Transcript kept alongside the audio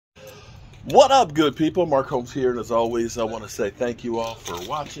What up, good people? Mark Holmes here, and as always, I want to say thank you all for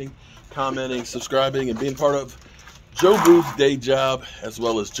watching, commenting, subscribing, and being part of Joe Boo's day job, as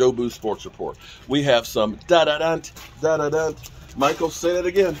well as Joe Boo's Sports Report. We have some da-da-dunt, da-da-dunt. Michael, say it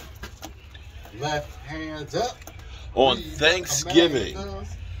again. Left hands up. On Thanksgiving.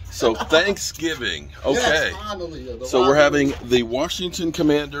 So Thanksgiving, okay. Yes, finally, so we're having the Washington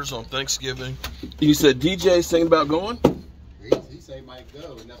Commanders on Thanksgiving. You said DJ's thinking about going? He say he might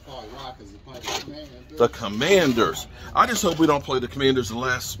go, and that's probably why, because he's playing the Commanders. The Commanders. I just hope we don't play the Commanders the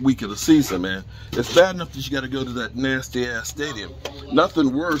last week of the season, man. It's bad enough that you got to go to that nasty-ass stadium.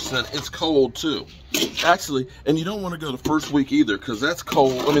 Nothing worse than it's cold, too. Actually, and you don't want to go the first week either, because that's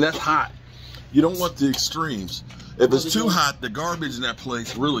cold. I mean, that's hot. You don't want the extremes. If it's too hot, the garbage in that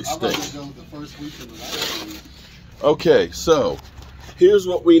place really stinks. Okay, so here's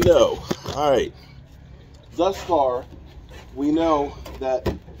what we know. All right. Thus far, we know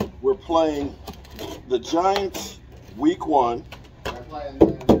that we're playing the Giants week 1.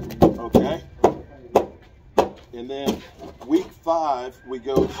 Okay. And then week 5, we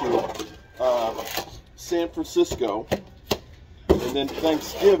go to San Francisco. And then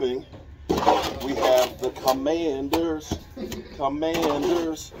Thanksgiving, we have the Commanders.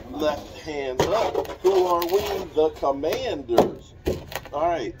 Commanders, left hands up. Who are we? The Commanders. All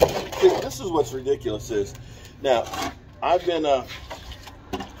right. See, this is what's ridiculous is, now, I've been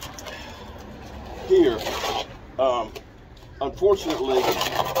here, unfortunately,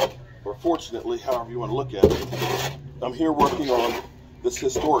 or fortunately, however you want to look at it, I'm here working on this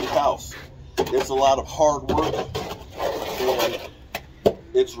historic house. It's a lot of hard work, and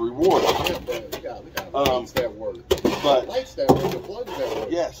it's rewarding. But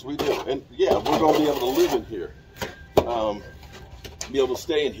yes, we do, and yeah, we're going to be able to live in here, be able to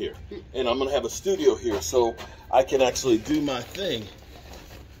stay in here, and I'm going to have a studio here, so I can actually do my thing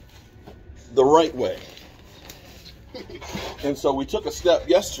the right way. And so we took a step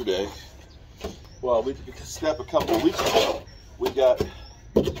yesterday. Well, we took a step a couple of weeks ago. We got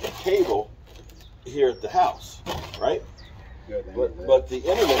cable here at the house, right? But the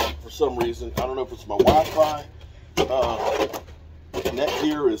internet, for some reason, I don't know if it's my Wi-Fi, net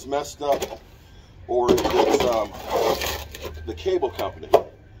here is messed up, or it's the cable company.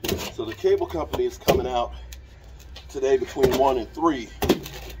 So the cable company is coming out today between 1 and 3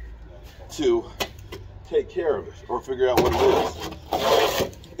 to take care of it or figure out what it is.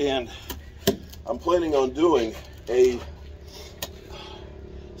 And I'm planning on doing a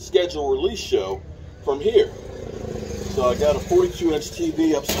schedule release show from here. So I got a 42-inch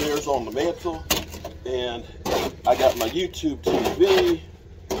TV upstairs on the mantle, and I got my YouTube TV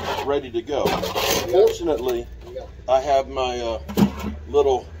ready to go. Fortunately, I have my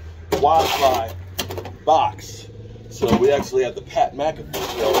little Wi-Fi box. So we actually have the Pat McAfee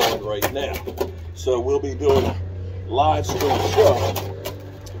show on right now. So we'll be doing a live stream show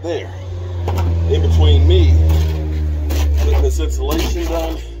there. In between me getting this insulation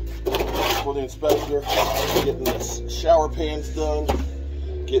done for the inspector, getting the shower pans done,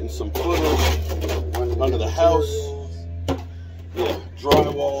 getting some footers under the house, yeah,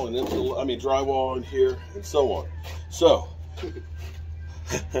 drywall and drywall in here and so on. So,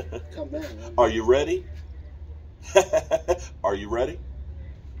 are you ready? Are you ready?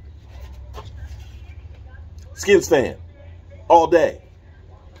 Skins fan, all day.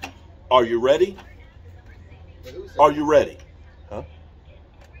 Are you ready? Are you ready? Huh?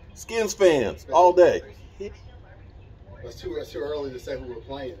 Skins fans, all day. It's too early to say who we're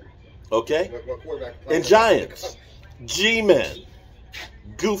playing. Okay. And Giants, G-men,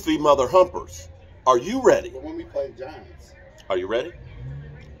 goofy mother humpers. Are you ready? But when we play Giants. Are you ready?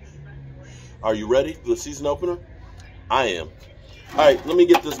 Are you ready for the season opener? I am. All right, let me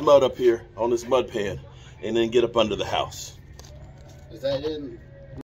get this mud up here on this mud pan and then get up under the house. Is that in?